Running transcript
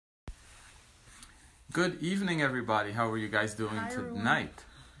Good evening, everybody. How are you guys doing Hi, everyone. tonight?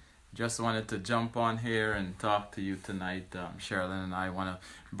 Just wanted to jump on here and talk to you tonight. Sherilyn and I want to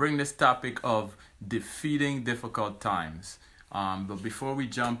bring this topic of defeating difficult times. But before we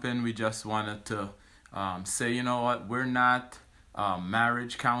jump in, we just wanted to say, you know what? We're not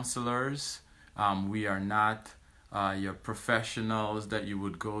marriage counselors. We are not your professionals that you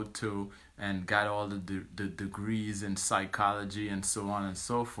would go to and get all the degrees in psychology and so on and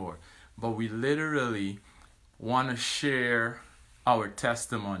so forth. But we literally want to share our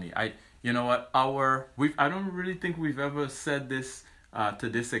testimony. You know what, I don't really think we've ever said this to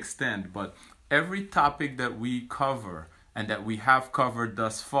this extent, but every topic that we cover and that we have covered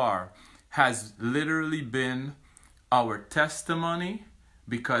thus far has literally been our testimony,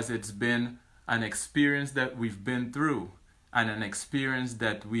 because it's been an experience that we've been through and an experience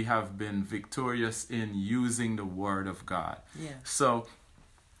that we have been victorious in using the Word of God. Yeah. So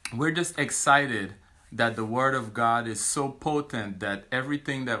we're just excited that the Word of God is so potent that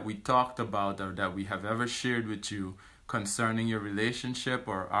everything that we talked about or that we have ever shared with you concerning your relationship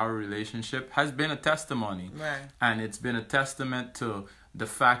or our relationship has been a testimony. Right. And it's been a testament to the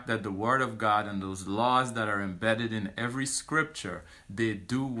fact that the Word of God and those laws that are embedded in every scripture, they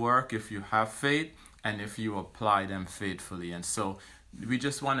do work if you have faith and if you apply them faithfully. And so we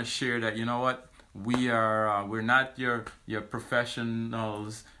just want to share that, you know what, we're not your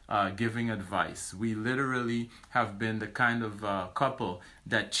professionals giving advice. We literally have been the kind of couple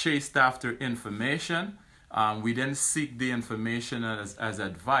that chased after information. We didn't seek the information as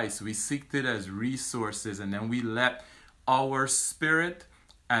advice. We seeked it as resources, and then we let our spirit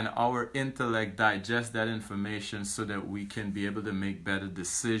and our intellect digest that information so that we can be able to make better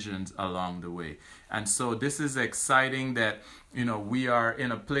decisions along the way. And so this is exciting that, you know, we are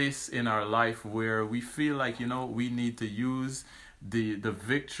in a place in our life where we feel like, you know, we need to use the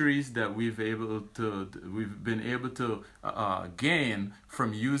victories that we've been able to gain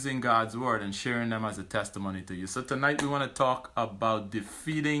from using God's Word and sharing them as a testimony to you. So tonight we want to talk about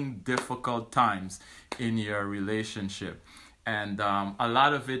defeating difficult times in your relationship. And a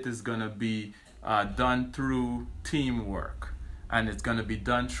lot of it is going to be done through teamwork, and it's going to be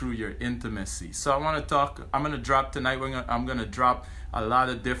done through your intimacy. So I'm going to drop tonight, I'm going to drop a lot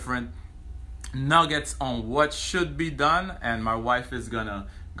of different nuggets on what should be done, and my wife is gonna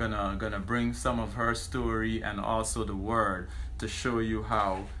bring some of her story and also the Word to show you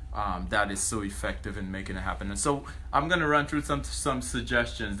how that is so effective in making it happen. And so I'm gonna run through some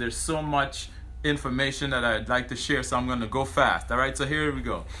suggestions. There's so much information that I'd like to share, so I'm gonna go fast. All right, so here we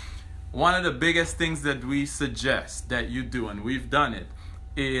go. One of the biggest things that we suggest that you do, and we've done it,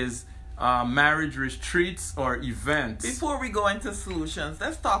 is marriage retreats or events. Before we go into solutions,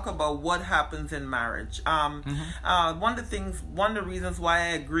 let's talk about what happens in marriage. One of the reasons why I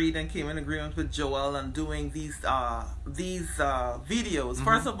agreed and came in agreement with Joel on doing these videos.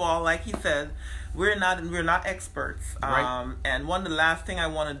 First of all, like he said, we're not experts. Right. And one of the last thing I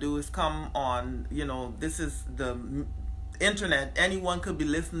want to do is come on. You know, this is the internet. Anyone could be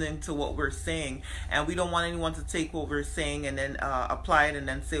listening to what we're saying, and we don't want anyone to take what we're saying and then apply it and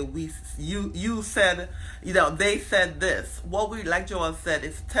then say you said, you know, they said this. What we, like Joel said,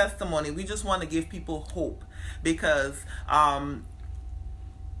 is testimony. We just want to give people hope, because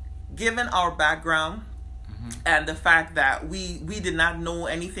given our background and the fact that we did not know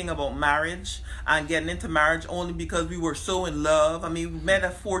anything about marriage and getting into marriage only because we were so in love. I mean, we met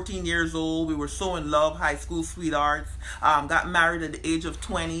at 14 years old. We were so in love, high school sweethearts. Got married at the age of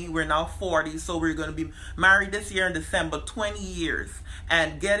 20. We're now 40, so we're going to be married this year in December, 20 years.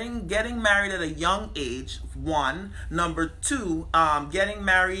 And getting married at a young age, one. Number two, getting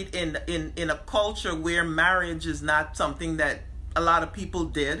married in a culture where marriage is not something that a lot of people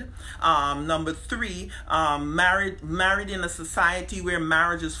did. Number three, married in a society where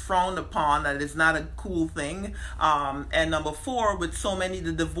marriage is frowned upon, that is not a cool thing. And number four, with so many,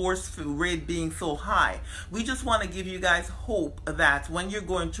 the divorce rate being so high. We just want to give you guys hope that when you're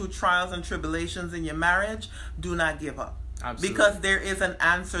going through trials and tribulations in your marriage, do not give up. Absolutely. Because there is an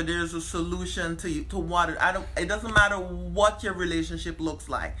answer, there's a solution to what it doesn't matter what your relationship looks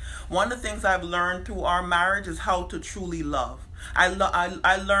like. One of the things I've learned through our marriage is how to truly love. I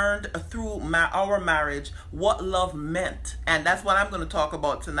learned through our marriage what love meant, and that's what I'm going to talk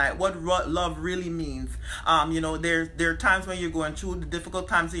about tonight. What love really means. You know, there are times when you're going through the difficult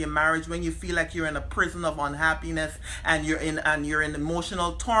times of your marriage, when you feel like you're in a prison of unhappiness and you're in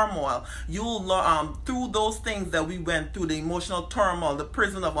emotional turmoil. You'll through those things that we went through, the emotional turmoil, the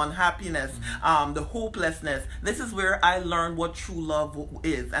prison of unhappiness, the hopelessness. This is where I learned what true love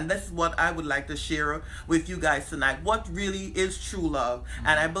is, and this is what I would like to share with you guys tonight. What really is is true love.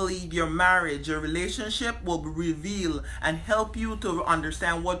 And I believe your marriage, your relationship will reveal and help you to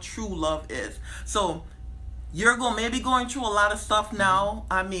understand what true love is. So you're maybe going through a lot of stuff now.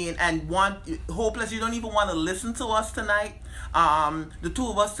 I mean, and hopeless. You don't even want to listen to us tonight. The two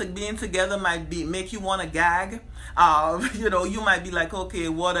of us being together might make you want to gag. You might be like, okay,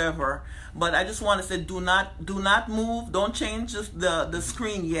 whatever. But I just want to say, do not move. Don't change just the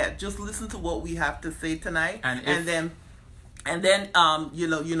screen yet. Just listen to what we have to say tonight, and then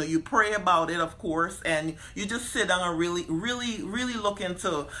you pray about it, of course, and you just sit down and really look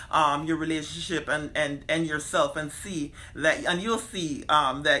into your relationship and yourself, and see that, and you'll see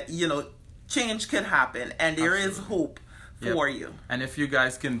that change can happen, and there is hope for you. And if you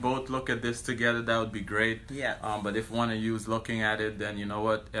guys can both look at this together, that would be great. Yeah. But if one of you is looking at it, then you know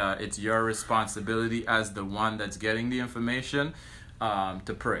what? It's your responsibility as the one that's getting the information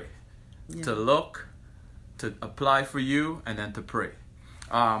to pray, to look, to apply for you, and then to pray.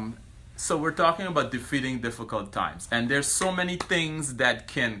 So we're talking about defeating difficult times, and there's so many things that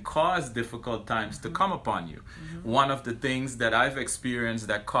can cause difficult times to come upon you. One of the things that I've experienced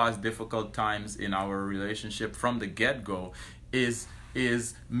that caused difficult times in our relationship from the get-go is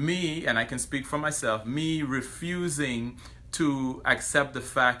me, and I can speak for myself, me refusing to accept the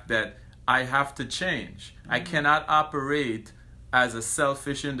fact that I have to change. I cannot operate as a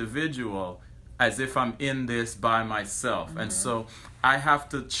selfish individual as if I'm in this by myself. And so I have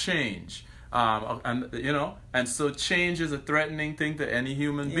to change. And so change is a threatening thing to any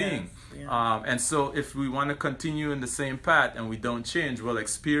human being. Yeah. And so if we want to continue in the same path and we don't change, we'll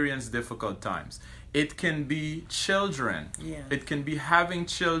experience difficult times. It can be children. Yeah. It can be having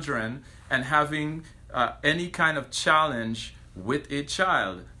children and having any kind of challenge with a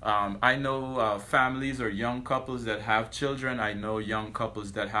child. I know families or young couples that have children. I know young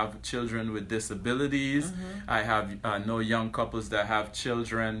couples that have children with disabilities. I know young couples that have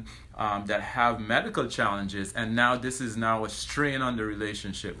children that have medical challenges, and now this is now a strain on the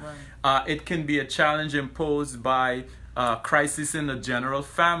relationship. Right. It can be a challenge imposed by crisis in the general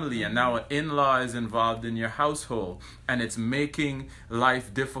family, and now an in-law is involved in your household, and it's making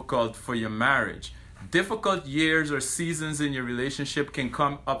life difficult for your marriage. Difficult years or seasons in your relationship can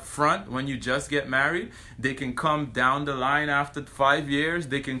come up front when you just get married. They can come down the line after 5 years.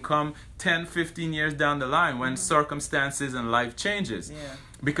 They can come 10, 15 years down the line when circumstances and life changes. Yeah.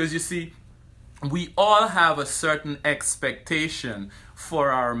 Because you see, we all have a certain expectation for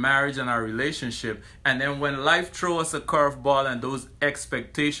our marriage and our relationship. And then when life throws us a curveball and those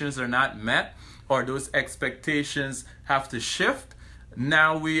expectations are not met, or those expectations have to shift,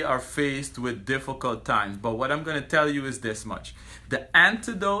 now we are faced with difficult times. But what I'm going to tell you is this much. The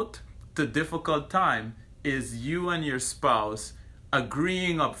antidote to difficult time is you and your spouse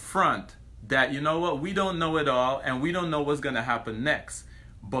agreeing up front that, you know what, we don't know it all and we don't know what's going to happen next.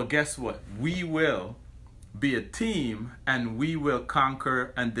 But guess what? We will be a team, and we will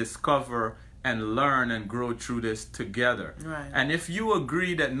conquer and discover and learn and grow through this together. Right. And if you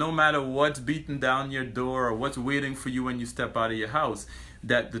agree that no matter what's beating down your door or what's waiting for you when you step out of your house,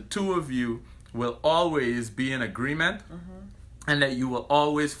 that the two of you will always be in agreement, and that you will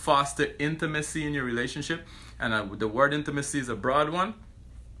always foster intimacy in your relationship. And the word intimacy is a broad one.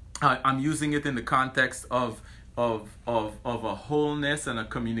 I'm using it in the context of a wholeness and a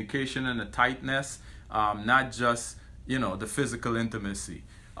communication and a tightness, not just the physical intimacy.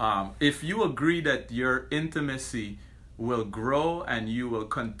 If you agree that your intimacy will grow and you will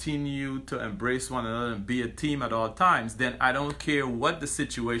continue to embrace one another and be a team at all times, then I don't care what the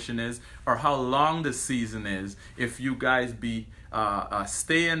situation is or how long the season is. If you guys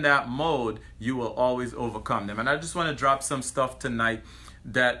stay in that mode, you will always overcome them. And I just want to drop some stuff tonight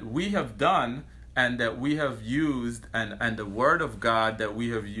that we have done and that we have used, and the Word of God that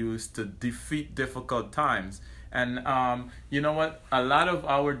we have used to defeat difficult times. And you know what? A lot of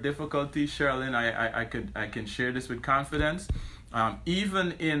our difficulties, Sherilyn, I can share this with confidence.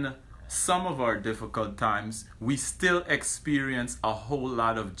 Even in some of our difficult times, we still experience a whole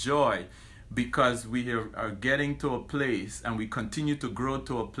lot of joy, because we are getting to a place, and we continue to grow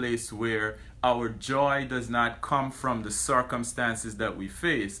to a place where our joy does not come from the circumstances that we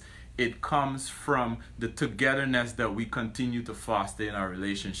face. It comes from the togetherness that we continue to foster in our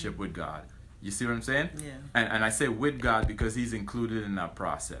relationship with God. You see what I'm saying? Yeah. And I say with God because He's included in that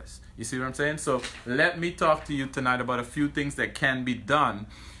process. You see what I'm saying? So let me talk to you tonight about a few things that can be done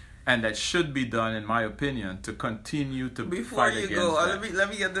and that should be done, in my opinion, to continue to Before fight you against go, that. let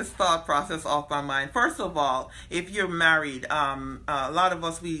me get this thought process off my mind. First of all, if you're married, a lot of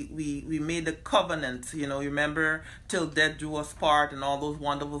us we made the covenant. You remember, till death do us part, and all those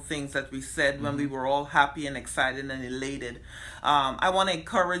wonderful things that we said when we were all happy and excited and elated. I want to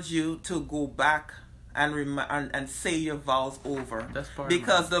encourage you to go back and say your vows over. That's part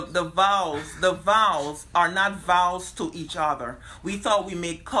because of the vows are not vows to each other. We thought we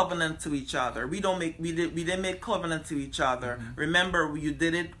made covenant to each other. We didn't make covenant to each other. Remember, you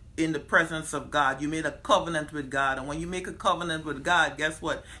did it in the presence of God. You made a covenant with God, and when you make a covenant with God, guess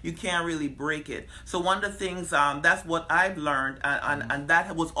what? You can't really break it. So one of the things, that's what I've learned, and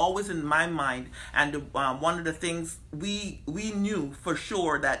that was always in my mind. And one of the things we knew for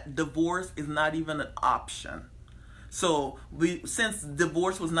sure, that divorce is not even an option. So since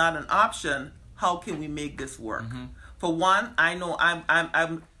divorce was not an option, how can we make this work? For one, I know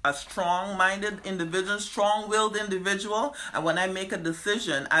I'm a strong-minded individual, strong-willed individual, and when I make a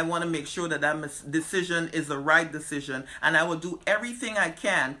decision, I want to make sure that decision is the right decision, and I will do everything I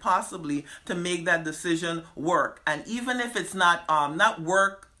can possibly to make that decision work. And even if it's not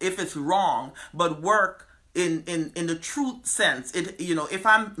work if it's wrong, but work in the truth sense. If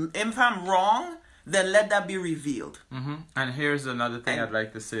I'm wrong, then let that be revealed. And here's another thing I'd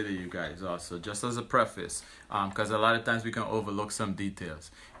like to say to you guys also, just as a preface, because a lot of times we can overlook some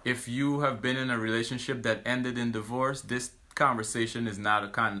details. If you have been in a relationship that ended in divorce, this conversation is not a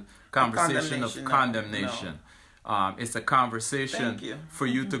conversation of condemnation. No. It's a conversation for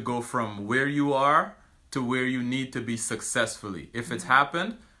you to go from where you are to where you need to be successfully. If it's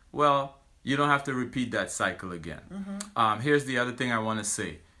happened, well, you don't have to repeat that cycle again. Here's the other thing I want to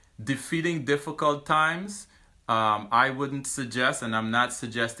say. Defeating difficult times, I wouldn't suggest, and I'm not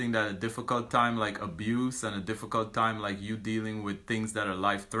suggesting that a difficult time like abuse and a difficult time like you dealing with things that are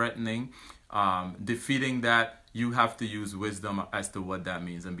life-threatening, defeating that, you have to use wisdom as to what that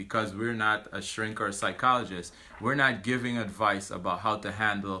means. And because we're not a shrink or a psychologist, we're not giving advice about how to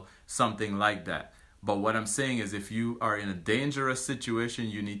handle something like that. But what I'm saying is, if you are in a dangerous situation,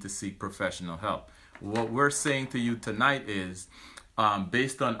 you need to seek professional help. What we're saying to you tonight is,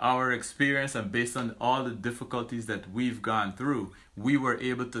 based on our experience and based on all the difficulties that we've gone through, we were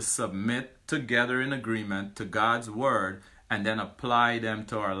able to submit together in agreement to God's word and then apply them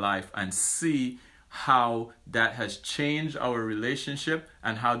to our life and see how that has changed our relationship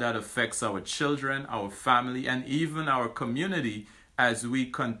and how that affects our children, our family, and even our community as we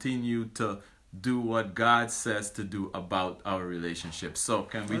continue to do what God says to do about our relationship. So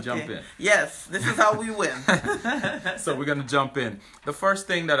can we jump in? Yes, this is how we win. So we're going to jump in. The first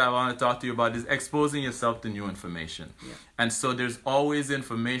thing that I want to talk to you about is exposing yourself to new information. Yeah. And so there's always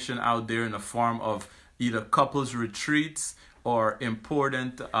information out there in the form of either couples retreats or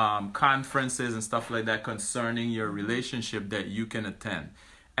important conferences and stuff like that concerning your relationship that you can attend.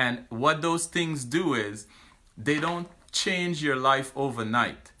 And what those things do is they don't change your life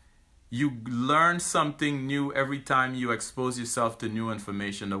overnight. You learn something new every time you expose yourself to new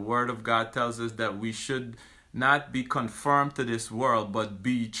information. The Word of God tells us that we should not be conformed to this world, but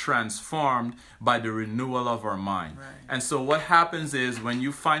be transformed by the renewal of our mind. Right. And so what happens is, when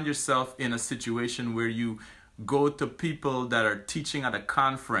you find yourself in a situation where you go to people that are teaching at a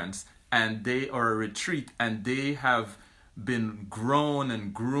conference and they are a retreat and they have been grown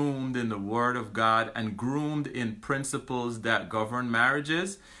and groomed in the Word of God and groomed in principles that govern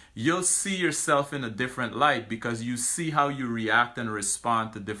marriages, you'll see yourself in a different light, because you see how you react and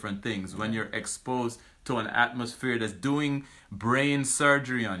respond to different things when you're exposed to an atmosphere that's doing brain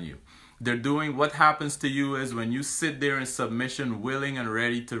surgery on you. What happens to you is, when you sit there in submission, willing and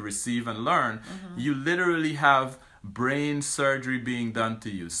ready to receive and learn, you literally have brain surgery being done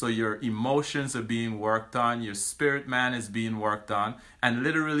to you. So your emotions are being worked on, your spirit man is being worked on, and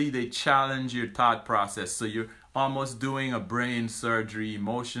literally they challenge your thought process. So you're almost doing a brain surgery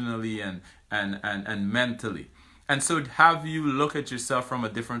emotionally and mentally. And so have you look at yourself from a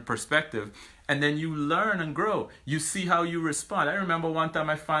different perspective, and then you learn and grow. You see how you respond. I remember one time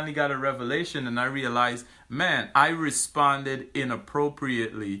I finally got a revelation and I realized, man, I responded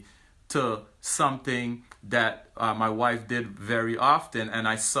inappropriately to something that my wife did very often, and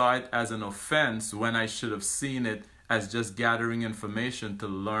I saw it as an offense when I should have seen it as just gathering information to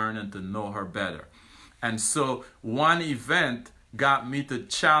learn and to know her better. And so one event got me to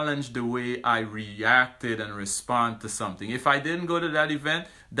challenge the way I reacted and respond to something. If I didn't go to that event,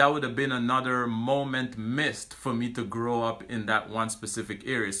 that would have been another moment missed for me to grow up in that one specific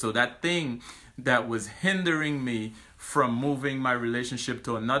area. So that thing that was hindering me from moving my relationship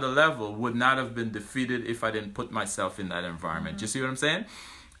to another level would not have been defeated if I didn't put myself in that environment. You see what I'm saying?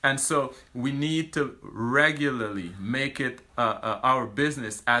 And so we need to regularly make it our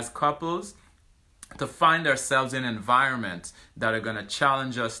business as couples to find ourselves in environments that are going to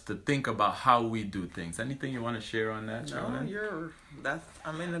challenge us to think about how we do things. Anything you want to share on that, Charlene? No,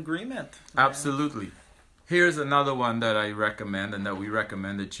 I'm in agreement. Absolutely. Here's another one that I recommend and that we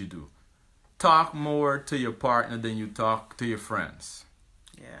recommend that you do. Talk more to your partner than you talk to your friends.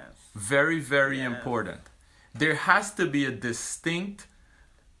 Yes. Very, very important. There has to be a distinct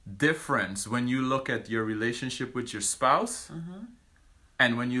difference when you look at your relationship with your spouse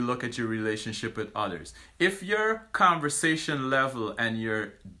and when you look at your relationship with others. If your conversation level and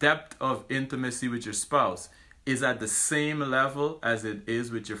your depth of intimacy with your spouse is at the same level as it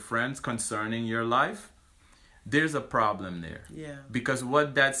is with your friends concerning your life, there's a problem there. Yeah. Because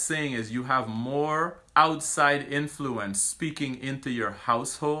what that's saying is you have more outside influence speaking into your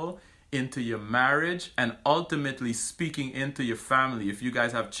household, into your marriage, and ultimately speaking into your family. If you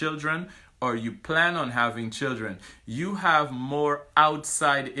guys have children or you plan on having children, you have more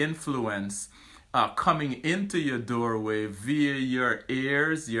outside influence coming into your doorway via your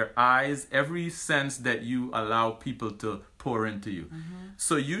ears, your eyes, every sense that you allow people to pour into you.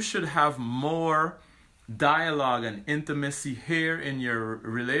 So you should have more dialogue and intimacy here in your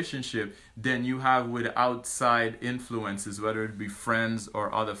relationship than you have with outside influences, whether it be friends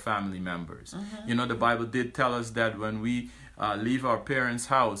or other family members. You know, the Bible did tell us that when we leave our parents'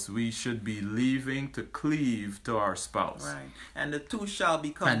 house, we should be leaving to cleave to our spouse. Right. And the two shall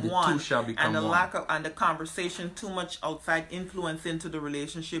become And the one. two shall become and the one. lack of and the conversation, too much outside influence into the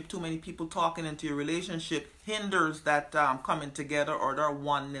relationship, too many people talking into your relationship hinders that coming together or their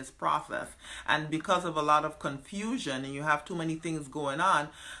oneness process. And because of a lot of confusion and you have too many things going on,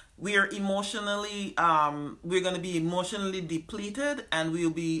 we're emotionally we're going to be emotionally depleted, and we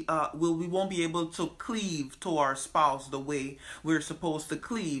won't be able to cleave to our spouse the way we're supposed to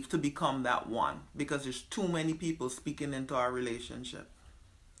cleave to become that one, because there's too many people speaking into our relationship.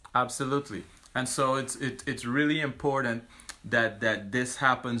 Absolutely. And so it's really important that this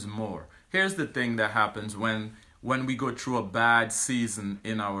happens more. Here's the thing that happens when we go through a bad season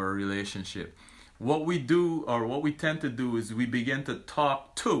in our relationship. What we do, or what we tend to do, is we begin to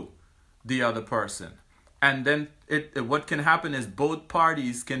talk to the other person. And then what can happen is both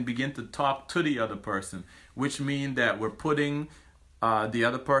parties can begin to talk to the other person, which means that we're putting the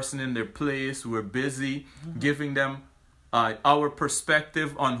other person in their place. We're busy giving them our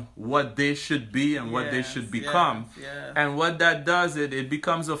perspective on what they should be and what they should become. Yes. And what that does, it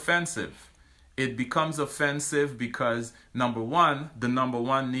becomes offensive. It becomes offensive because, number one, the number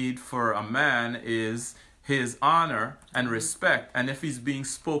one need for a man is his honor and respect. And if he's being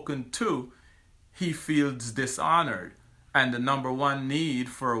spoken to, he feels dishonored. And the number one need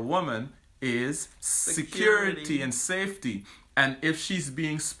for a woman is security and safety. And if she's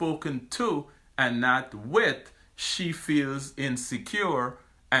being spoken to and not with, she feels insecure.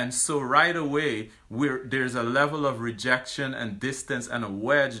 And so right away, there's a level of rejection and distance and a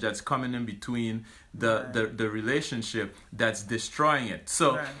wedge that's coming in between the relationship that's destroying it.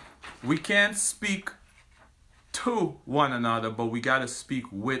 So we can't speak to one another, but we got to speak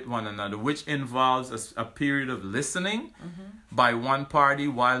with one another, which involves a period of listening by one party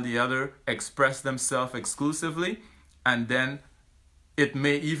while the other express themselves exclusively. And then it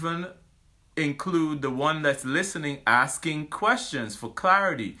may even include the one that's listening asking questions for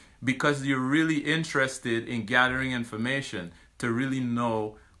clarity, because you're really interested in gathering information to really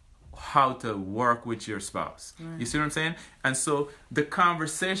know how to work with your spouse. You see what I'm saying? And so the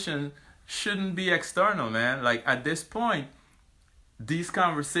conversation shouldn't be external, man. Like, at this point, these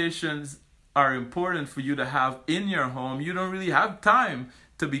conversations are important for you to have in your home. You don't really have time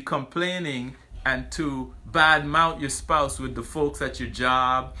to be complaining and to badmouth your spouse with the folks at your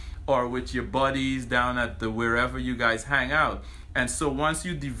job or with your buddies down at the wherever you guys hang out. And so once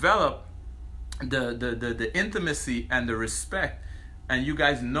you develop the intimacy and the respect, and you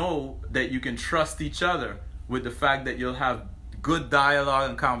guys know that you can trust each other with the fact that you'll have good dialogue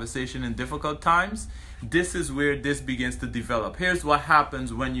and conversation in difficult times, this is where this begins to develop. Here's what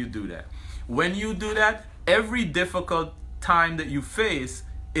happens when you do that. When you do that, every difficult time that you face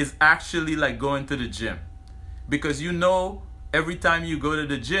is actually like going to the gym. Because you know, every time you go to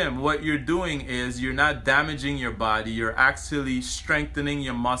the gym, what you're doing is you're not damaging your body, you're actually strengthening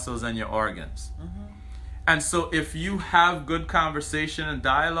your muscles and your organs. And so if you have good conversation and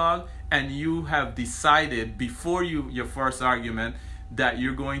dialogue, and you have decided before your first argument that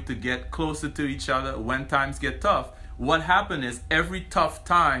you're going to get closer to each other when times get tough, what happens is every tough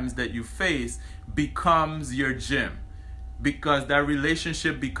times that you face becomes your gym, because that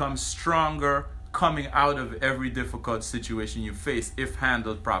relationship becomes stronger coming out of every difficult situation you face if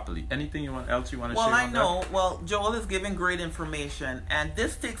handled properly. Anything else you want to share? Well, I on know. that? Well, Joel is giving great information, and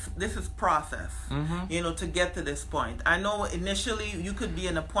this is process, to get to this point. I know initially you could be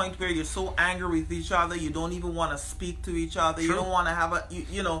in a point where you're so angry with each other, you don't even want to speak to each other. True. You don't want to have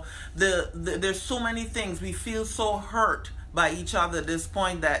there's so many things. We feel so hurt by each other at this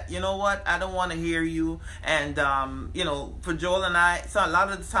point that, you know what, I don't want to hear you. And for Joel and I, so a lot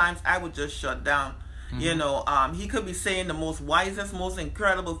of the times I would just shut down. He could be saying the most wisest, most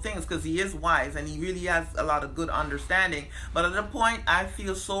incredible things, because he is wise and he really has a lot of good understanding. But at the point I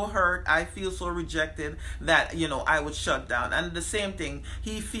feel so hurt, I feel so rejected that, I would shut down. And the same thing,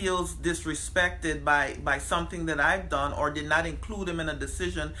 he feels disrespected by something that I've done or did not include him in a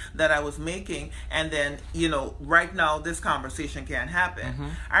decision that I was making. And then, right now this conversation can't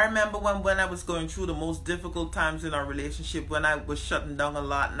happen. I remember when I was going through the most difficult times in our relationship, when I was shutting down a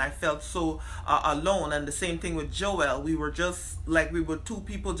lot and I felt so alone. And the same thing with Joel. We were just like we were two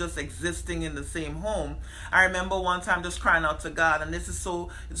people just existing in the same home. I remember one time just crying out to God, and this is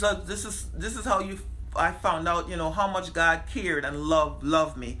how I found out, how much God cared and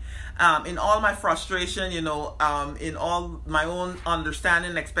loved me. In all my frustration, in all my own understanding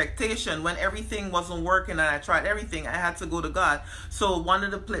and expectation, when everything wasn't working and I tried everything, I had to go to God. So one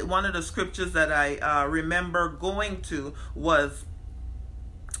of the scriptures that I remember going to was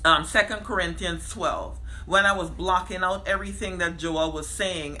 2 Corinthians 12, when I was blocking out everything that Joel was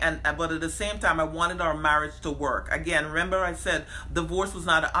saying, but at the same time I wanted our marriage to work. Again, remember I said divorce was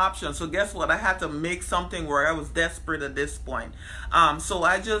not an option, so guess what? I had to make something where I was desperate at this point. So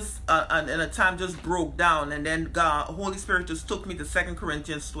I just in a time just broke down, and then Holy Spirit just took me to 2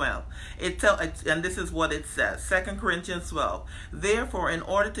 Corinthians 12. And this is what it says, 2 Corinthians 12. Therefore, in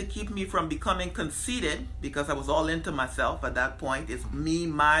order to keep me from becoming conceited, because I was all into myself at that point, it's me,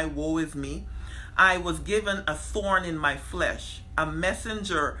 my, woe is me, I was given a thorn in my flesh, a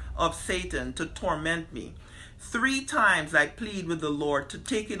messenger of Satan to torment me. 3 times I plead with the Lord to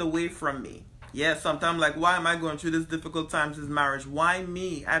take it away from me. Yes, sometimes like, why am I going through this difficult times in marriage? Why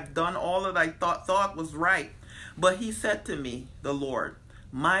me? I've done all that I thought was right. But he said to me, the Lord,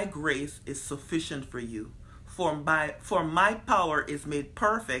 my grace is sufficient for you. For my power is made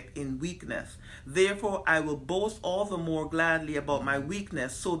perfect in weakness. Therefore I will boast all the more gladly about my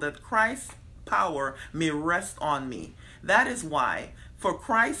weakness, so that Christ's power may rest on me. That is why, for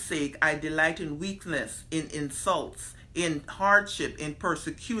Christ's sake, I delight in weakness, in insults, in hardship, in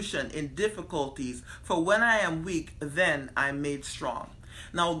persecution, in difficulties. For when I am weak, then I am made strong.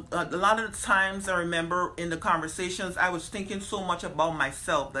 Now, a lot of the times I remember in the conversations, I was thinking so much about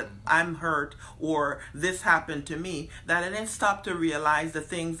myself, that I'm hurt or this happened to me, that I didn't stop to realize the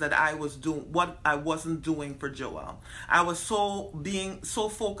things that I was doing, what I wasn't doing for Joel. I was being so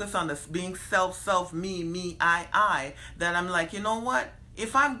focused on this being self, me, I, that I'm like, you know what?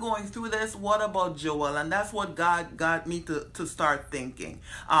 If I'm going through this, what about Joel? And that's what God got me to start thinking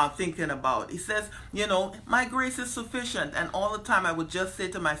about. He says, my grace is sufficient. And all the time I would just say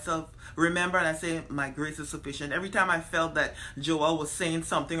to myself, remember, and I say, my grace is sufficient. Every time I felt that Joel was saying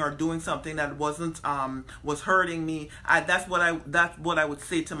something or doing something that was hurting me, that's what I would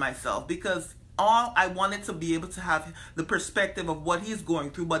say to myself, because all I wanted to be able to have the perspective of what he's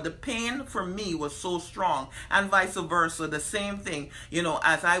going through, but the pain for me was so strong, and vice versa. The same thing,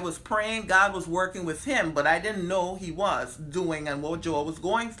 as I was praying, God was working with him, but I didn't know he was doing and what Joel was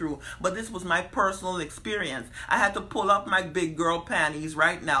going through. But this was my personal experience. I had to pull up my big girl panties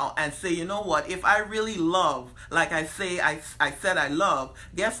right now and say, you know what? If I really love, like I said I love,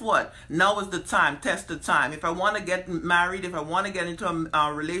 guess what? Now is the time. Test the time. If I want to get married, if I want to get into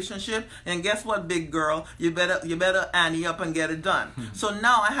a relationship, and guess what, big girl, you better ante up and get it done. So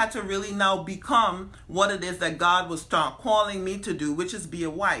now I had to really now become what it is that God was calling me to do, which is be a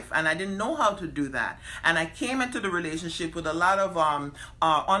wife. And I didn't know how to do that. And I came into the relationship with a lot of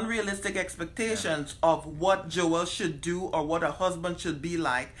unrealistic expectations of what Joel should do or what a husband should be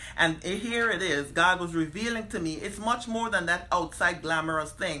like. And here it is. God was revealing to me it's much more than that outside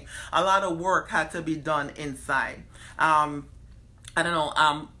glamorous thing. A lot of work had to be done inside. I don't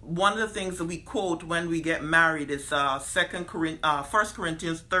know. One of the things that we quote when we get married is 1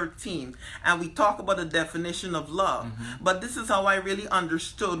 Corinthians 13, and we talk about the definition of love. But this is how I really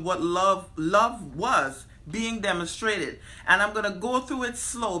understood what love was. being demonstrated. And I'm going to go through it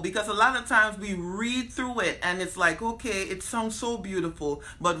slow, because a lot of times we read through it and it's like, okay, it sounds so beautiful.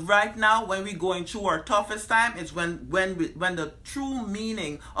 But right now, when we're going through our toughest time, it's when the true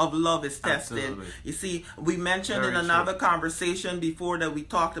meaning of love is tested. Absolutely. You see, we mentioned Very in another true. conversation before that we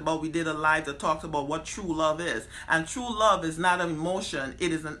talked about, we did a live that talked about what true love is. And true love is not an emotion.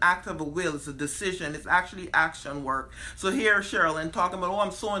 It is an act of a will. It's a decision. It's actually action work. So here, Sherilyn talking about, oh,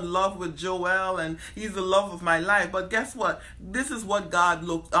 I'm so in love with Joel and he's the love of my life. But guess what? This is what God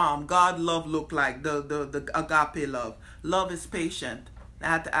love looked like, the agape love. Love is patient. I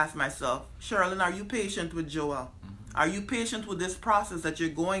had to ask myself, Sherilyn, are you patient with Joel? Are you patient with this process that you're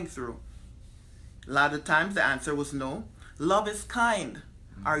going through? A lot of times the answer was no. Love is kind.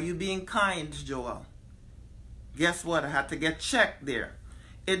 Are you being kind, Joel? Guess what? I had to get checked there.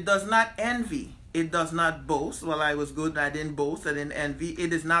 It does not envy. It does not boast. Well, I was good and I didn't boast. I didn't envy.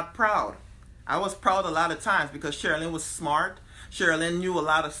 It is not proud. I was proud a lot of times because Sherilyn was smart. Sherilyn knew a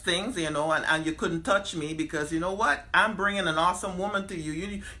lot of things, you know, and you couldn't touch me because, you know what? I'm bringing an awesome woman to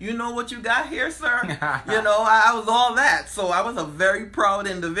you. You know what you got here, sir? You know, I was all that. So I was a very proud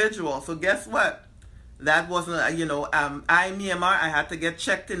individual. So guess what? That wasn't, you know, I had to get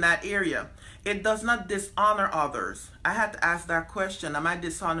checked in that area. It does not dishonor others. I had to ask that question. Am I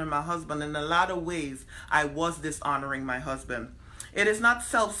dishonoring my husband? In a lot of ways, I was dishonoring my husband. It is not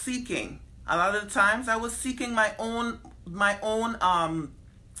self-seeking. A lot of the times I was seeking my own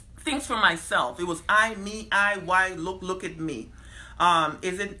things for myself. It was I, me, I, why, look at me.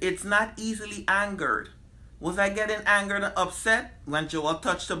 It's not easily angered. Was I getting angered and upset when Joel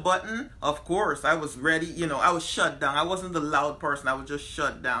touched the button? Of course, I was ready. You know, I was shut down. I wasn't the loud person. I was just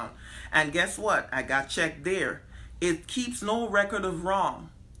shut down. And guess what? I got checked there. It keeps no record of wrong.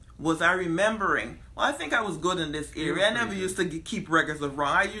 Was I remembering? Well, I think I was good in this area. I never used to keep records of wrong.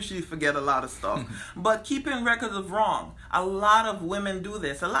 I usually forget a lot of stuff. But keeping records of wrong, a lot of women do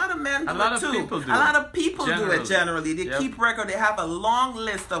this. A lot of men do it too. A lot of people do it generally. They keep record. They have a long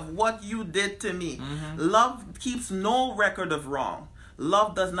list of what you did to me. Love keeps no record of wrong.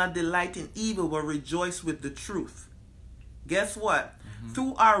 Love does not delight in evil, but rejoice with the truth. Guess what?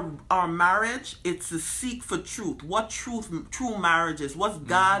 Through our marriage, it's to seek for truth. What true marriage is. What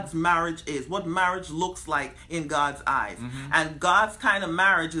God's marriage is. What marriage looks like in God's eyes. And God's kind of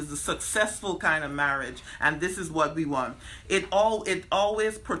marriage is the successful kind of marriage. And this is what we want. It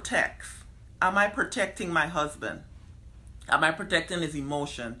always protects. Am I protecting my husband? Am I protecting his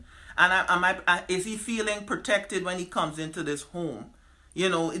emotion? And is he feeling protected when he comes into this home? You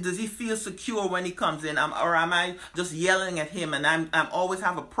know, does he feel secure when he comes in? Or am I just yelling at him and I'm always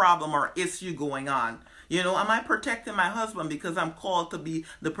have a problem or issue going on? You know, am I protecting my husband because I'm called to be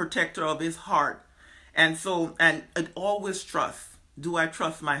the protector of his heart? And so, and it always trust. Do I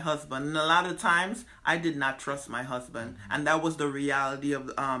trust my husband? And a lot of times I did not trust my husband. And that was the reality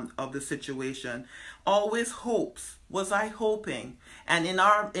of the situation. Always hopes. Was I hoping? And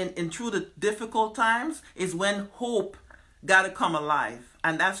in through the difficult times is when hope got to come alive.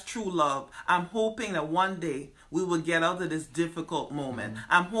 And that's true love. I'm hoping that one day we will get out of this difficult moment.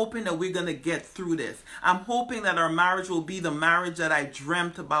 I'm hoping that we're going to get through this. I'm hoping that our marriage will be the marriage that I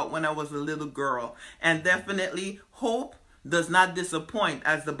dreamt about when I was a little girl. And definitely hope does not disappoint,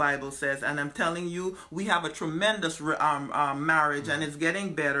 as the Bible says. And I'm telling you, we have a tremendous marriage and it's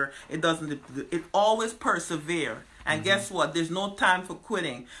getting better. It always persevere. And guess what? There's no time for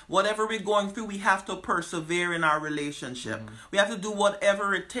quitting. Whatever we're going through, we have to persevere in our relationship. We have to do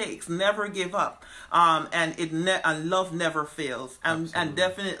whatever it takes. Never give up. And love never fails. And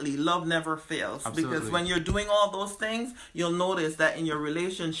definitely, love never fails. Absolutely. Because when you're doing all those things, you'll notice that in your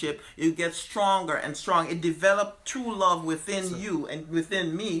relationship, you get stronger and strong. It develops true love within you and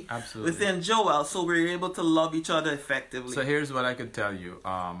within me, within Joel. So we're able to love each other effectively. So here's what I could tell you.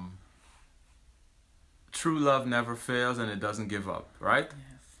 True love never fails and it doesn't give up, right?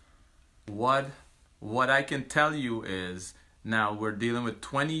 Yes. What I can tell you is now we're dealing with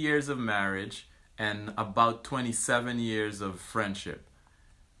 20 years of marriage and about 27 years of friendship.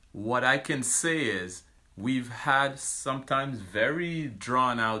 What I can say is we've had sometimes very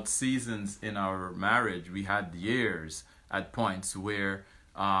drawn out seasons in our marriage. We had years at points where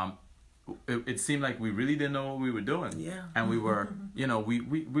it seemed like we really didn't know what we were doing. Yeah. And we were, you know, we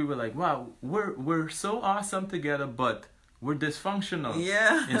were like, wow, we're so awesome together, but we're dysfunctional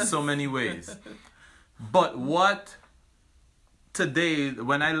in so many ways. But what today,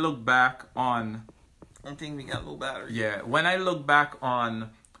 when I look back on... I think we got low battery. Yeah, when I look back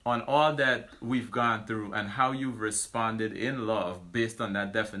on all that we've gone through and how you've responded in love based on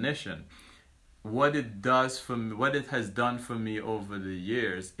that definition, what it does for me, what it has done for me over the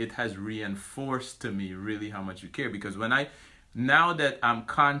years, it has reinforced to me really how much you care. Because now that I'm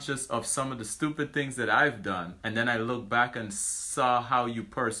conscious of some of the stupid things that I've done, and then I look back and saw how you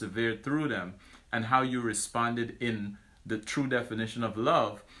persevered through them and how you responded in the true definition of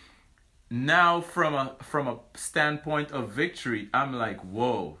love, now from a standpoint of victory, I'm like,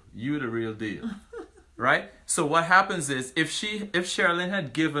 whoa, you the real deal. Right? So what happens is, if Sherilyn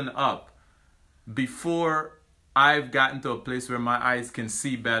had given up before I've gotten to a place where my eyes can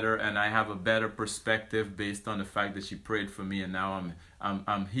see better and I have a better perspective based on the fact that she prayed for me and now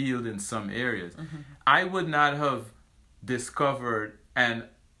I'm healed in some areas, I would not have discovered and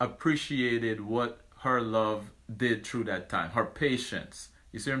appreciated what her love did through that time, her patience.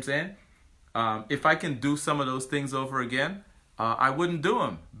 You see what I'm saying? If I can do some of those things over again, I wouldn't do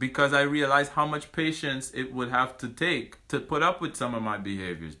them, because I realized how much patience it would have to take to put up with some of my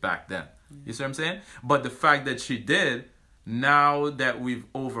behaviors back then. You see what I'm saying? But the fact that she did, now that we've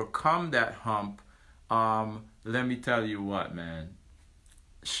overcome that hump, let me tell you what, man.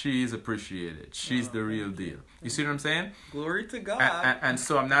 She's appreciated. She's the real deal. You see what I'm saying? Glory to God. And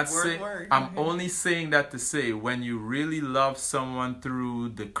so I'm not saying, I'm only saying that to say, when you really love someone through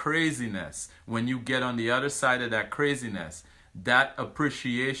the craziness, when you get on the other side of that craziness, that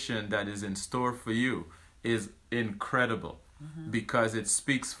appreciation that is in store for you is incredible, because it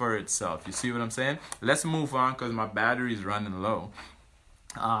speaks for itself. You see what I'm saying? Let's move on, because my battery is running low.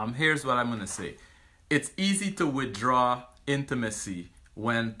 Here's what I'm going to say. It's easy to withdraw intimacy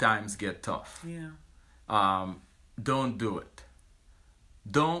when times get tough. Don't do it.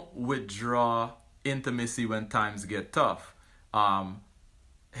 Don't withdraw intimacy when times get tough.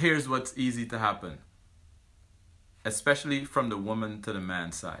 Here's what's easy to happen, especially from the woman to the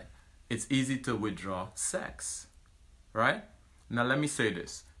man side. It's easy to withdraw sex, right? Now let me say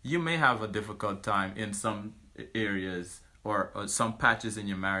this. You may have a difficult time in some areas or some patches in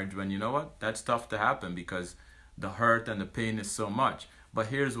your marriage when, you know what, that's tough to happen because the hurt and the pain is so much. But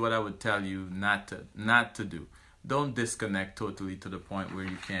here's what I would tell you not to do. Don't disconnect totally to the point where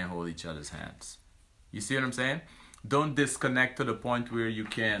you can't hold each other's hands. You see what I'm saying? Don't disconnect to the point where you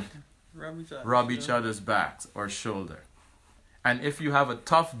can't rub each other's backs or shoulder. And if you have a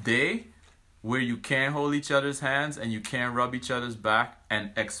tough day where you can't hold each other's hands and you can't rub each other's back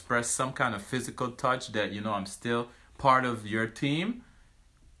and express some kind of physical touch that, you know, I'm still part of your team.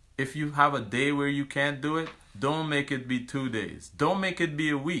 If you have a day where you can't do it, don't make it be 2 days. Don't make it be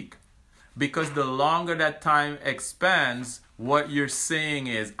a week. Because the longer that time expands, what you're saying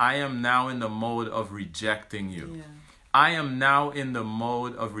is, I am now in the mode of rejecting you. Yeah. I am now in the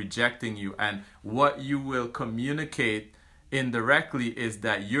mode of rejecting you. And what you will communicate indirectly is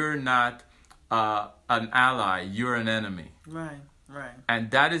that you're not an ally, you're an enemy. Right.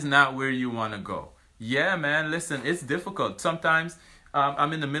 And that is not where you want to go. Yeah, man, listen, it's difficult. Sometimes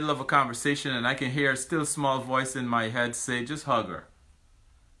I'm in the middle of a conversation and I can hear a still small voice in my head say, just hug her.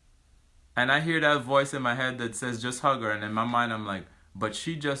 And I hear that voice in my head that says, just hug her. And in my mind, I'm like, but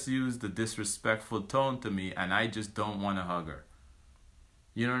she just used the disrespectful tone to me and I just don't want to hug her.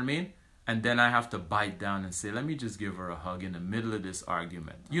 You know what I mean? And then I have to bite down and say, let me just give her a hug in the middle of this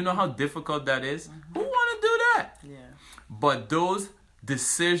argument. You know how difficult that is? Who want to do that? Yeah. But those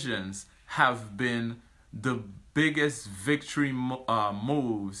decisions have been the biggest victory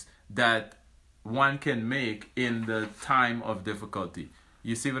moves that one can make in the time of difficulty.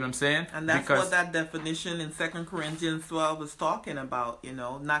 You see what I'm saying? And that's what that definition in 2 Corinthians 12 is talking about, you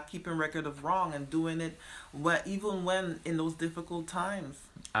know, not keeping record of wrong and doing it even when in those difficult times.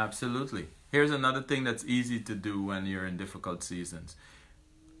 Absolutely. Here's another thing that's easy to do when you're in difficult seasons.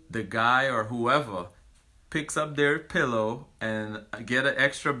 The guy or whoever picks up their pillow and get an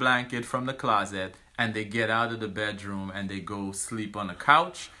extra blanket from the closet and they get out of the bedroom and they go sleep on a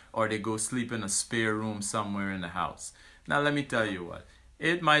couch or they go sleep in a spare room somewhere in the house. Now let me tell you what.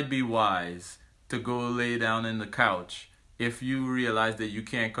 It might be wise to go lay down in the couch if you realize that you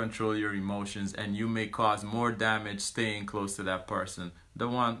can't control your emotions and you may cause more damage staying close to that person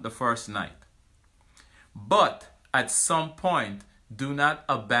the first night. But at some point, do not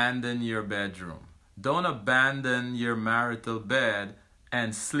abandon your bedroom. Don't abandon your marital bed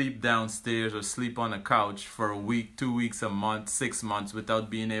and sleep downstairs or sleep on a couch for a week, 2 weeks, a month, 6 months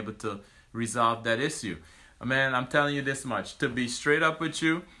without being able to resolve that issue. Man, I'm telling you this much. To be straight up with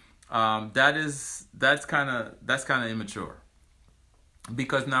you, that's kind of immature.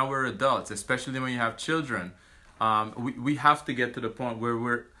 Because now we're adults, especially when you have children. We have to get to the point where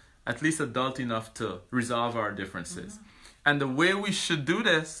we're at least adult enough to resolve our differences. And the way we should do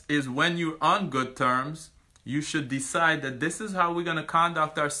this is when you're on good terms, you should decide that this is how we're going to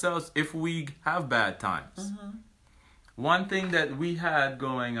conduct ourselves if we have bad times. Mm-hmm. One thing that we had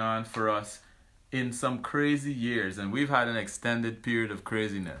going on for us in some crazy years, and we've had an extended period of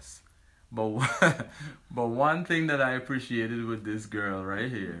craziness, but one thing that I appreciated with this girl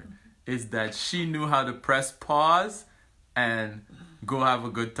right here is that she knew how to press pause and go have a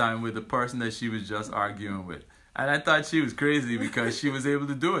good time with the person that she was just arguing with. And I thought she was crazy because she was able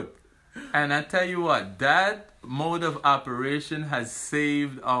to do it. And I tell you what, that mode of operation has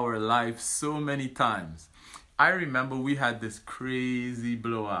saved our life so many times. I remember we had this crazy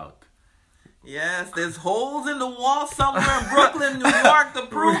blowout. Yes, there's holes in the wall somewhere in Brooklyn, New York to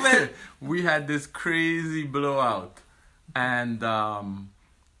prove it. We had this crazy blowout. And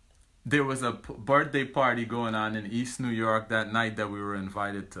there was a birthday party going on in East New York that night that we were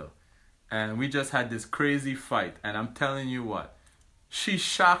invited to. And we just had this crazy fight. And I'm telling you what, she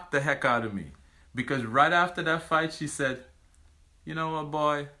shocked the heck out of me. Because right after that fight, she said, you know what,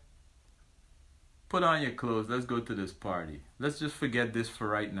 boy? Put on your clothes. Let's go to this party. Let's just forget this for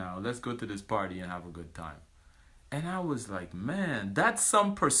right now. Let's go to this party and have a good time. And I was like, man, that's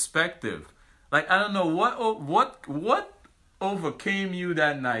some perspective. Like, I don't know what overcame you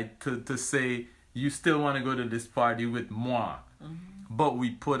that night to say you still want to go to this party with moi. Mm-hmm. But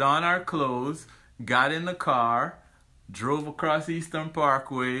we put on our clothes, got in the car, drove across Eastern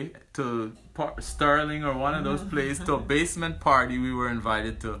Parkway to Sterling or one of those places to a basement party we were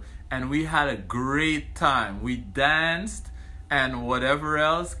invited to. And we had a great time. We danced and whatever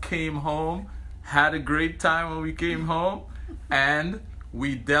else, came home, had a great time when we came home, and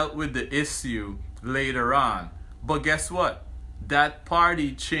we dealt with the issue later on. But guess what? That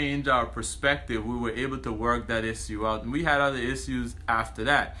party changed our perspective. We were able to work that issue out. And we had other issues after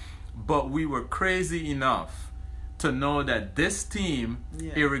that. But we were crazy enough to know that this team,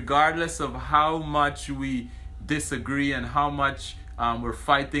 regardless of how much we disagree and how much we're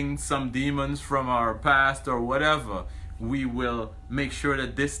fighting some demons from our past or whatever, we will make sure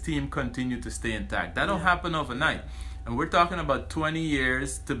that this team continue to stay intact. That don't happen overnight. And we're talking about 20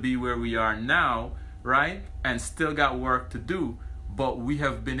 years to be where we are now, right? And still got work to do. But we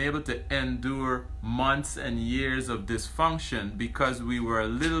have been able to endure months and years of dysfunction because we were a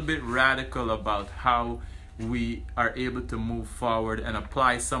little bit radical about how we are able to move forward and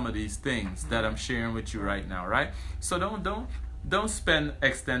apply some of these things that I'm sharing with you right now, right? So don't spend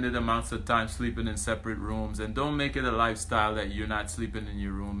extended amounts of time sleeping in separate rooms, and don't make it a lifestyle that you're not sleeping in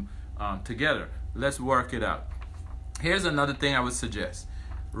your room together. Let's work it out. Here's another thing I would suggest.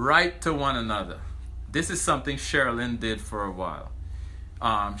 Write to one another. This is something Sherilyn did for a while.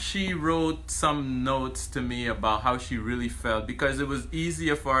 She wrote some notes to me about how she really felt because it was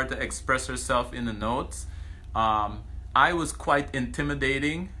easier for her to express herself in the notes. I was quite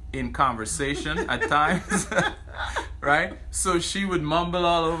intimidating in conversation at times, right? So she would mumble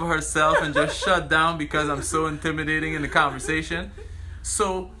all over herself and just shut down because I'm so intimidating in the conversation.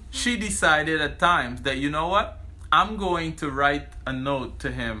 So she decided at times that, you know what? I'm going to write a note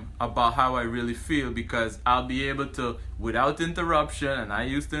to him about how I really feel because I'll be able to, without interruption, and I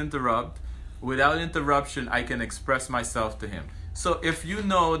used to interrupt, without interruption, I can express myself to him. So if you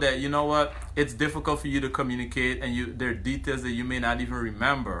know that, you know what, it's difficult for you to communicate and there are details that you may not even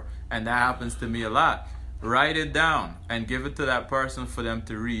remember, and that happens to me a lot, write it down and give it to that person for them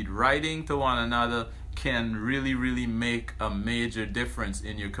to read. Writing to one another can really, really make a major difference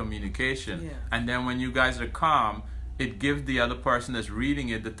in your communication. Yeah. And then when you guys are calm, it gives the other person that's reading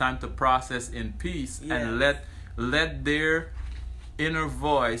it the time to process in peace and let their inner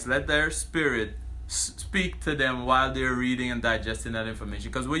voice, let their spirit speak to them while they're reading and digesting that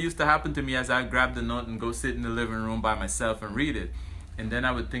information. Because what used to happen to me is I'd grab the note and go sit in the living room by myself and read it. And then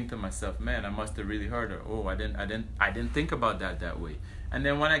I would think to myself, man, I must have really heard her. Oh, I didn't think about that way. And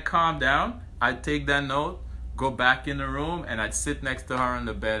then when I calm down, I'd take that note, go back in the room, and I'd sit next to her on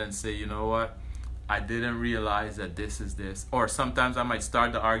the bed and say, you know what? I didn't realize that this is this. Or sometimes I might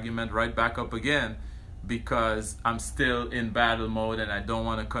start the argument right back up again because I'm still in battle mode and I don't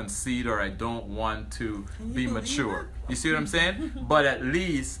want to concede or I don't want to be mature. You see what I'm saying? But at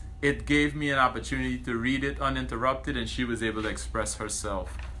least it gave me an opportunity to read it uninterrupted and she was able to express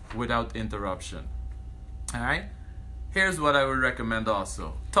herself without interruption. All right? Here's what I would recommend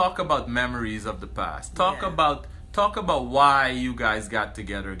also. Talk about memories of the past. Talk about why you guys got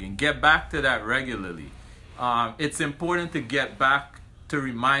together again. Get back to that regularly. It's important to get back to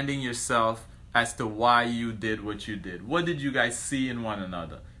reminding yourself as to why you did what you did. What did you guys see in one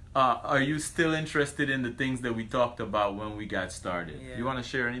another? Are you still interested in the things that we talked about when we got started? You want to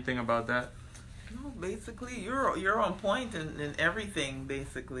share anything about that? No, basically, you're on point in everything,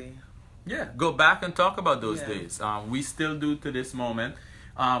 basically. Yeah, go back and talk about those Yeah. days. We still do to this moment.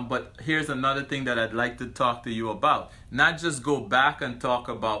 But here's another thing that I'd like to talk to you about. Not just go back and talk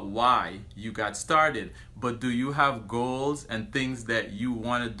about why you got started, but do you have goals and things that you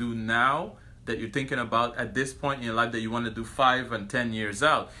want to do now that you're thinking about at this point in your life that you want to do 5 and 10 years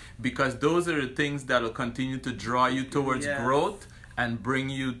out? Because those are the things that will continue to draw you towards Yes. growth and bring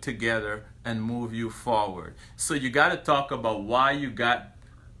you together and move you forward. So you got to talk about why you got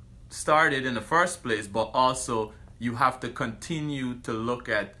started in the first place, but also you have to continue to look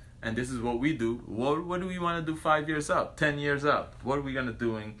at, and this is what we do, what do we want to do 5 years out, 10 years out? What are we going to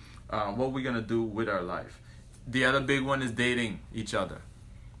doing? What are we going to do with our life? The other big one is dating each other.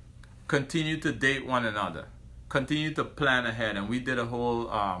 Continue to date one another. Continue to plan ahead. And we did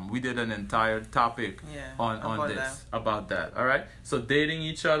an entire topic about that. All right. So dating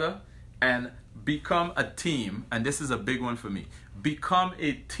each other and become a team. And this is a big one for me. Become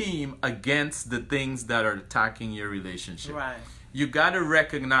a team against the things that are attacking your relationship. Right. You got to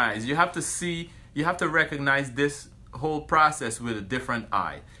recognize, you have to recognize this whole process with a different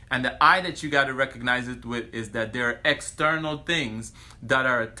eye. And the eye that you got to recognize it with is that there are external things that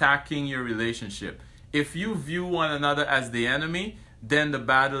are attacking your relationship. If you view one another as the enemy, then the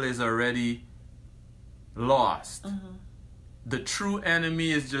battle is already lost. Mm-hmm. The true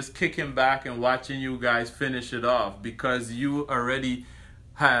enemy is just kicking back and watching you guys finish it off because you already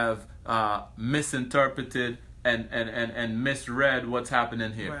have misinterpreted and misread what's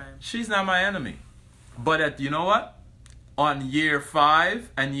happening here. Right. She's not my enemy. But you know what? On year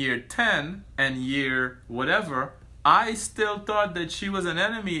 5 and year 10 and year whatever, I still thought that she was an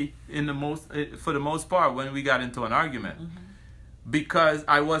enemy for the most part when we got into an argument. Mm-hmm. Because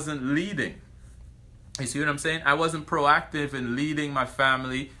I wasn't leading. You see what I'm saying? I wasn't proactive in leading my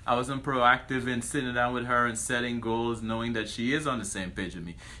family. I wasn't proactive in sitting down with her and setting goals, knowing that she is on the same page with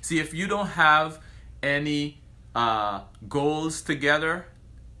me. See, if you don't have any goals together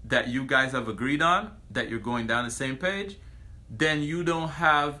that you guys have agreed on, that you're going down the same page, then you don't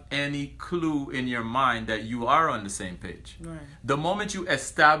have any clue in your mind that you are on the same page. Right. The moment you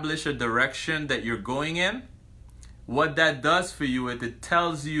establish a direction that you're going in, what that does for you is it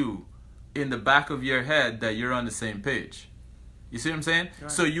tells you in the back of your head that you're on the same page. You see what I'm saying?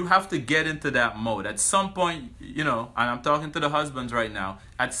 Right. So you have to get into that mode. At some point, and I'm talking to the husbands right now,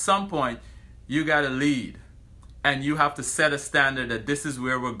 at some point, you got to lead. And you have to set a standard that this is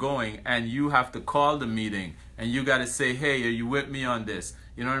where we're going. And you have to call the meeting. And you got to say, hey, are you with me on this?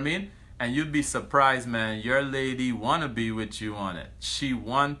 You know what I mean? And you'd be surprised, man. Your lady want to be with you on it. She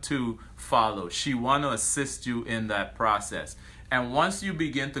want to follow. She want to assist you in that process. And once you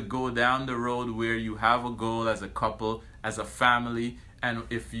begin to go down the road where you have a goal as a couple, as a family, and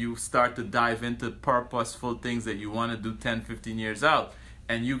if you start to dive into purposeful things that you want to do 10, 15 years out,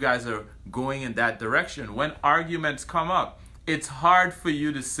 and you guys are going in that direction, when arguments come up, it's hard for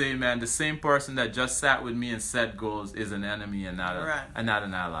you to say, man, the same person that just sat with me and set goals is an enemy and not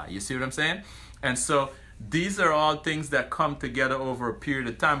an ally. You see what I'm saying? And so these are all things that come together over a period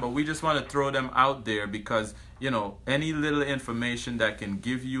of time, but we just want to throw them out there because, any little information that can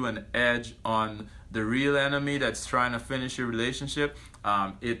give you an edge on the real enemy that's trying to finish your relationship,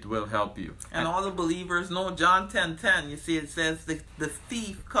 it will help you. And all the believers know John 10:10. You see, it says the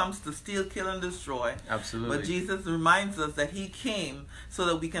thief comes to steal, kill, and destroy. Absolutely. But Jesus reminds us that he came so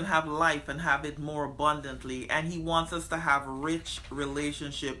that we can have life and have it more abundantly. And he wants us to have rich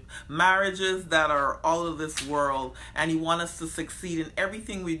relationship, marriages that are all of this world. And he wants us to succeed in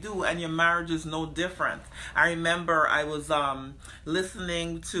everything we do. And your marriage is no different. I remember I was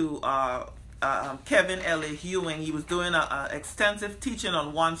listening to Kevin Elliott Ewing. He was doing an extensive teaching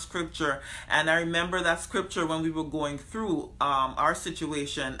on one scripture, and I remember that scripture when we were going through our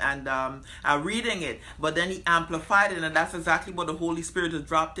situation and reading it, but then he amplified it, and that's exactly what the Holy Spirit has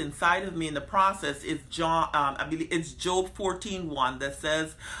dropped inside of me in the process. It's I believe it's Job 14:1 that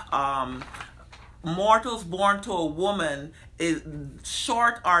says, mortals born to a woman,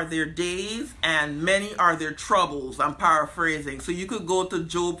 short are their days and many are their troubles. I'm paraphrasing. So you could go to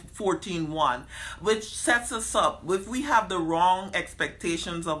Job 14:1, which sets us up. If we have the wrong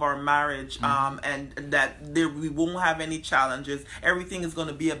expectations of our marriage, and that we won't have any challenges, everything is going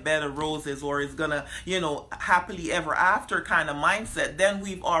to be a bed of roses, or it's going to, happily ever after kind of mindset, then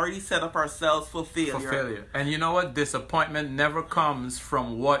we've already set up ourselves for failure. And you know what? Disappointment never comes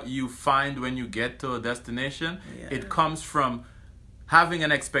from what you find when you get to a destination. Yeah. It comes from having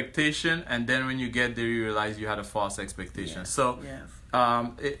an expectation, and then when you get there, you realize you had a false expectation. Yes. So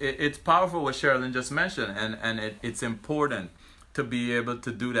it's powerful what Sherilyn just mentioned, and it's important to be able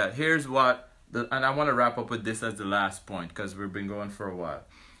to do that. Here's what, and I want to wrap up with this as the last point because we've been going for a while.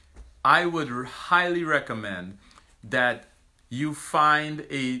 I would highly recommend that you find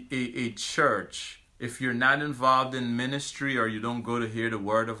a church. If you're not involved in ministry or you don't go to hear the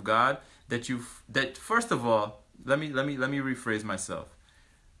word of God, that first of all, let me rephrase myself.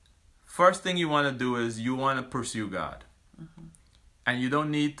 First thing you want to do is you want to pursue God. Mm-hmm. And you don't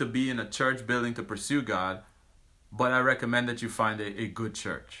need to be in a church building to pursue God, but I recommend that you find a good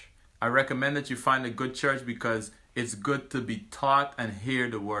church. I recommend that you find a good church because it's good to be taught and hear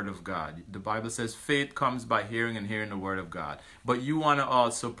the word of God. The Bible says faith comes by hearing and hearing the word of God. But you want to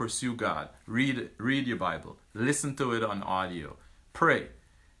also pursue God. Read your Bible. Listen to it on audio. Pray.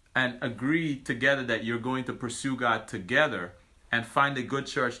 And agree together that you're going to pursue God together and find a good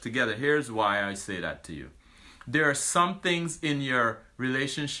church together. Here's why I say that to you. There are some things in your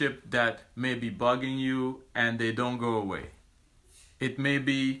relationship that may be bugging you and they don't go away. It may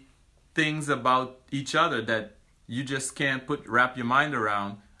be things about each other that you just can't wrap your mind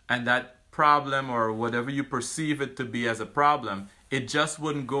around, and that problem or whatever you perceive it to be as a problem, it just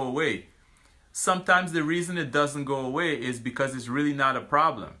wouldn't go away. Sometimes the reason it doesn't go away is because it's really not a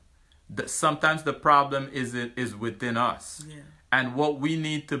problem. Sometimes the problem is within us. Yeah. And what we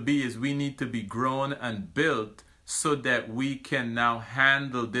need to be is we need to be grown and built so that we can now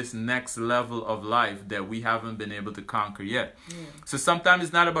handle this next level of life that we haven't been able to conquer yet. Yeah. So sometimes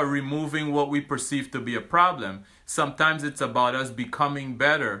it's not about removing what we perceive to be a problem. Sometimes it's about us becoming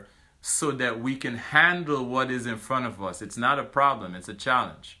better so that we can handle what is in front of us. It's not a problem, it's a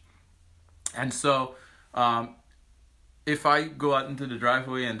challenge. And so if I go out into the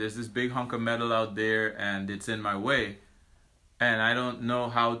driveway and there's this big hunk of metal out there and it's in my way and I don't know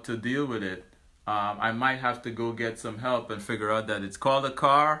how to deal with it, I might have to go get some help and figure out that it's called a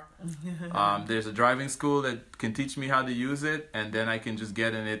car. There's a driving school that can teach me how to use it, and then I can just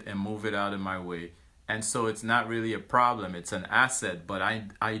get in it and move it out of my way. And so it's not really a problem, it's an asset, but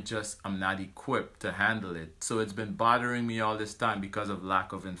I'm not equipped to handle it. So it's been bothering me all this time because of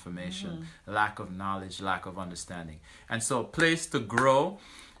lack of information, lack of knowledge, lack of understanding. And so a place to grow,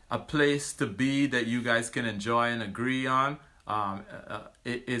 a place to be that you guys can enjoy and agree on,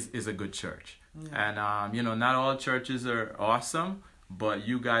 is a good church. Yeah. And not all churches are awesome, but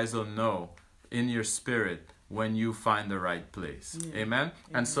you guys will know in your spirit when you find the right place. Yeah. Amen?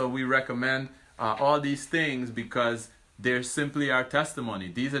 Yeah. And so we recommend all these things because they're simply our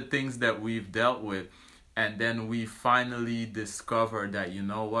testimony. These are things that we've dealt with, and then we finally discover that, you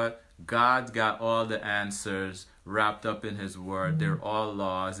know what? God's got all the answers wrapped up in His Word. They're all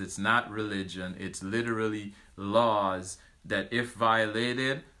laws. It's not religion. It's literally laws that if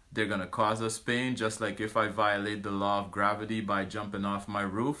violated, they're going to cause us pain, just like if I violate the law of gravity by jumping off my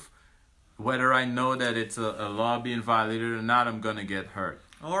roof. Whether I know that it's a law being violated or not, I'm going to get hurt.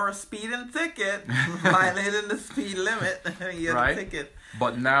 Or a speeding ticket, violating the speed limit, you get right? a ticket.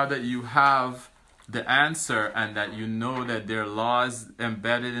 But now that you have the answer and that you know that there are laws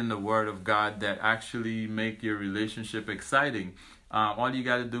embedded in the Word of God that actually make your relationship exciting, all you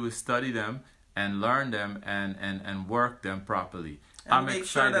got to do is study them and learn them and work them properly. And make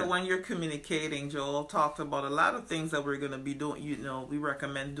sure that when you're communicating, Joel talked about a lot of things that we're going to be doing, we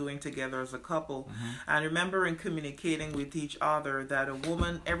recommend doing together as a couple. And remember in communicating with each other that a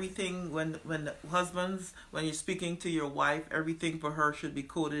woman, everything, when husbands, when you're speaking to your wife, everything for her should be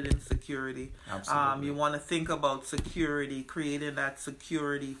coded in security. Absolutely. You want to think about security, creating that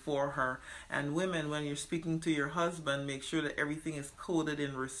security for her. And women, when you're speaking to your husband, make sure that everything is coded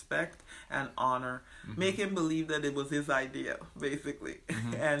in respect and honor. Make him believe that it was his idea, basically.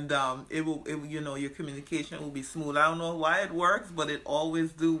 And it will your communication will be smooth. I don't know why it works, but it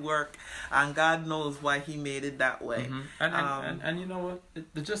always do work, and God knows why He made it that way. And you know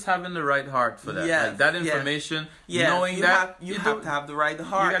what, just having the right heart for that. Yes, like that information, yes. Knowing you that have to have the right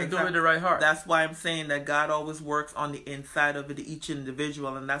heart. You got to do it with the right heart. That's why I'm saying that God always works on the inside of each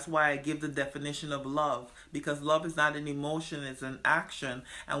individual, and that's why I give the definition of love, because love is not an emotion, it's an action.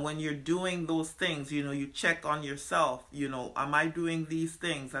 And when you're doing those things, you check on yourself. Am I doing these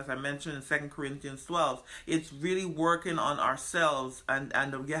things? As I mentioned in 2 Corinthians 12, it's really working on ourselves and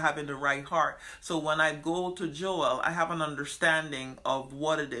having the right heart. So when I go to Joel, I have an understanding of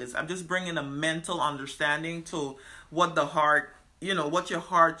what it is. I'm just bringing a mental understanding to what the heart, what your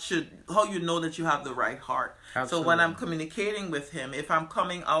heart should, how you know that you have the right heart. Absolutely. So when I'm communicating with him, if I'm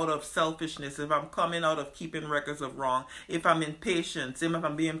coming out of selfishness, if I'm coming out of keeping records of wrong, if I'm impatient, if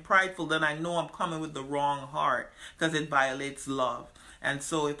I'm being prideful, then I know I'm coming with the wrong heart because it violates love. And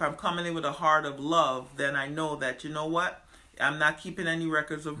so if I'm coming in with a heart of love, then I know that, you know what? I'm not keeping any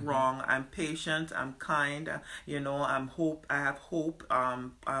records of wrong. I'm patient. I'm kind. I have hope.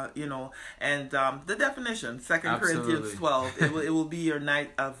 And the definition, 2 Corinthians 12. It will be your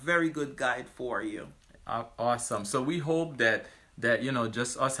night, a very good guide for you. Awesome. So we hope that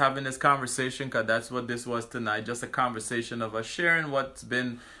just us having this conversation, because that's what this was tonight, just a conversation of us sharing what's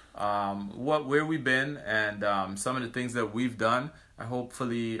been, where we've been, and some of the things that we've done.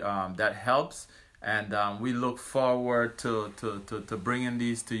 Hopefully that helps. And we look forward to bringing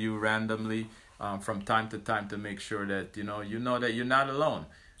these to you randomly from time to time to make sure that you know that you're not alone.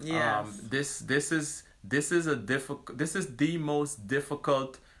 Yes. This is the most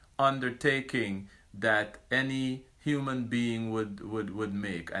difficult undertaking that any human being would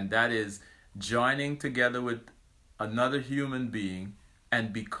make, and that is joining together with another human being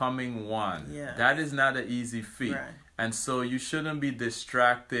and becoming one. Yeah. That is not an easy feat. Right. And so you shouldn't be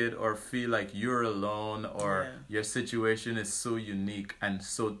distracted or feel like you're alone or your situation is so unique and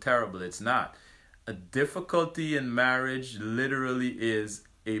so terrible. It's not. A difficulty in marriage literally is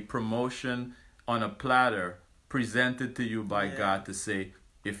a promotion on a platter presented to you by God to say,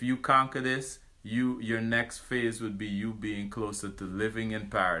 if you conquer this, your next phase would be you being closer to living in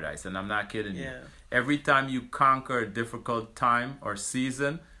paradise. And I'm not kidding you. Every time you conquer a difficult time or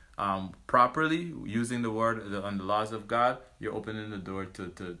season, properly using the word and the laws of God, you're opening the door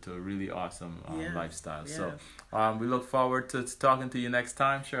to a really awesome lifestyle. So we look forward to talking to you next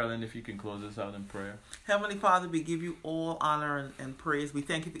time. Sherilyn, if you can close us out in prayer. Heavenly Father, we give you all honor and praise. We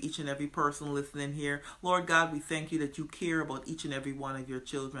thank you for each and every person listening here. Lord God, we thank you that you care about each and every one of your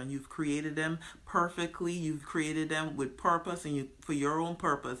children. You've created them perfectly. You've created them with purpose and for your own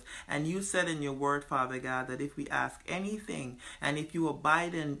purpose. And you said in your word, Father God, that if we ask anything and if we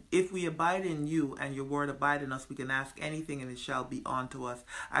abide in you and your word abide in us, we can ask anything and it shall be unto us.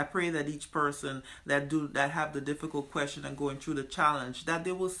 I pray that each person that have the difficult question and going through the challenge, that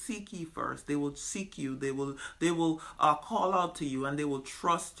they will seek you first. They will seek you. They will call out to you, and they will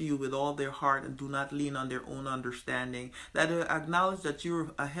trust you with all their heart and do not lean on their own understanding. That they acknowledge that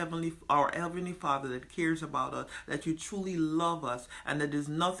you're our heavenly Father that cares about us, that you truly love us, and that there's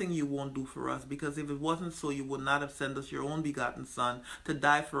nothing you won't do for us. Because if it wasn't so, you would not have sent us your own begotten Son to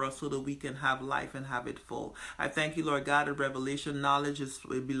die for us so that we can have life and have it full. I thank you, Lord God, that revelation knowledge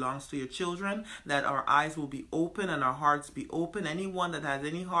it belongs to your children, that our eyes will be open and our hearts be open. Anyone that has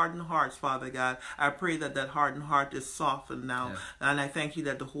any hardened hearts, Father God, I pray that hardened heart is softened now. And I thank you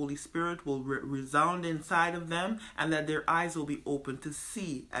that the Holy Spirit will resound inside of them, and that their eyes will be open to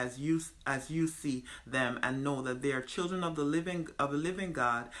see as you see them, and know that they are children of the living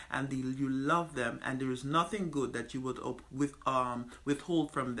God, and you love them, and there is nothing good that you would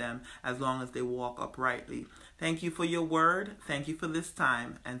withhold from them as long as they walk uprightly. Thank you for your word. Thank you for this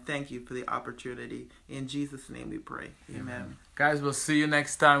time, and thank you for the opportunity. In Jesus' name we pray. Amen. Guys, we'll see you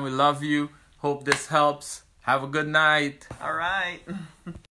next time. We love you. Hope this helps. Have a good night. All right.